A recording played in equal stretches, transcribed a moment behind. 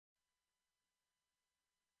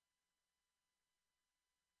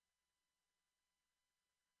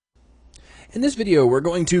In this video, we're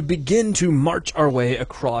going to begin to march our way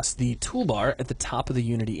across the toolbar at the top of the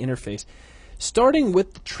Unity interface, starting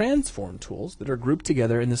with the transform tools that are grouped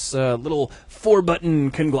together in this little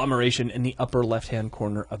 4-button conglomeration in the upper left-hand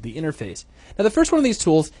corner of the interface. Now, the first one of these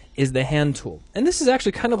tools is the hand tool, and this is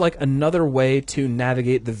actually kind of like another way to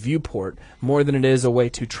navigate the viewport more than it is a way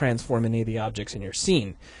to transform any of the objects in your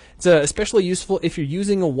scene. It's especially useful if you're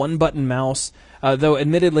using a one-button mouse, though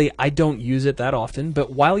admittedly I don't use it that often,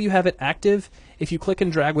 but while you have it active, if you click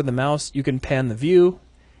and drag with the mouse, you can pan the view.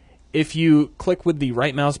 If you click with the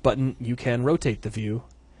right mouse button, you can rotate the view.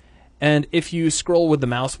 And if you scroll with the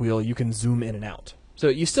mouse wheel, you can zoom in and out. So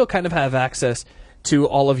you still kind of have access to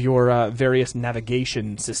all of your various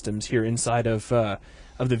navigation systems here inside of the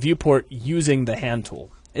viewport using the hand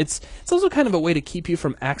tool. It's also kind of a way to keep you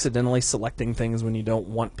from accidentally selecting things when you don't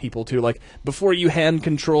want people to. Like, before you hand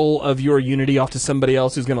control of your Unity off to somebody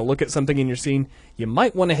else who's going to look at something in your scene, you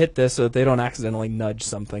might want to hit this so that they don't accidentally nudge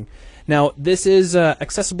something. Now, this is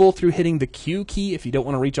accessible through hitting the Q key if you don't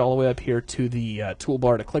want to reach all the way up here to the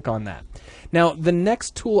toolbar to click on that. Now, the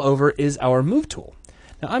next tool over is our Move tool.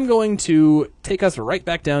 Now, I'm going to take us right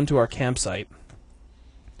back down to our campsite.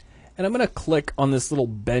 And I'm going to click on this little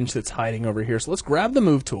bench that's hiding over here. So let's grab the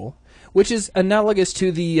Move tool, which is analogous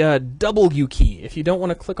to the W key. If you don't want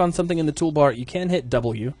to click on something in the toolbar, you can hit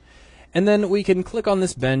W. And then we can click on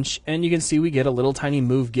this bench, and you can see we get a little tiny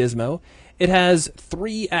Move gizmo. It has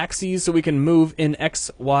 3 axes, so we can move in X,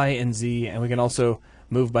 Y, and Z, and we can also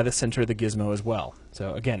move by the center of the gizmo as well.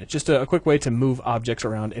 So again, it's just a quick way to move objects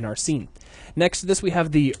around in our scene. Next to this, we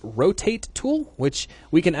have the Rotate tool, which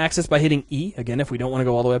we can access by hitting E, again, if we don't want to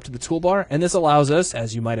go all the way up to the toolbar. And this allows us,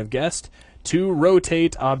 as you might have guessed, to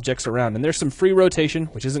rotate objects around. And there's some free rotation,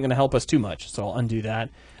 which isn't going to help us too much, so I'll undo that.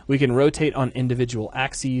 We can rotate on individual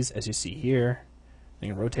axes, as you see here. We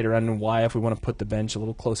can rotate around in Y if we want to put the bench a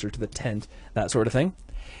little closer to the tent, that sort of thing.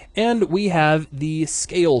 And we have the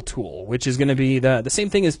Scale tool, which is going to be the same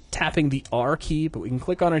thing as tapping the R key, but we can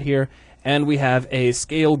click on it here, and we have a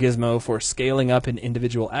scale gizmo for scaling up in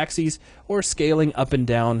individual axes or scaling up and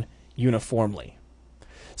down uniformly.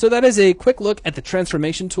 So that is a quick look at the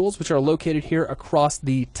transformation tools, which are located here across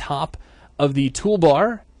the top of the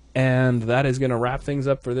toolbar, and that is going to wrap things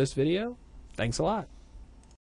up for this video. Thanks a lot.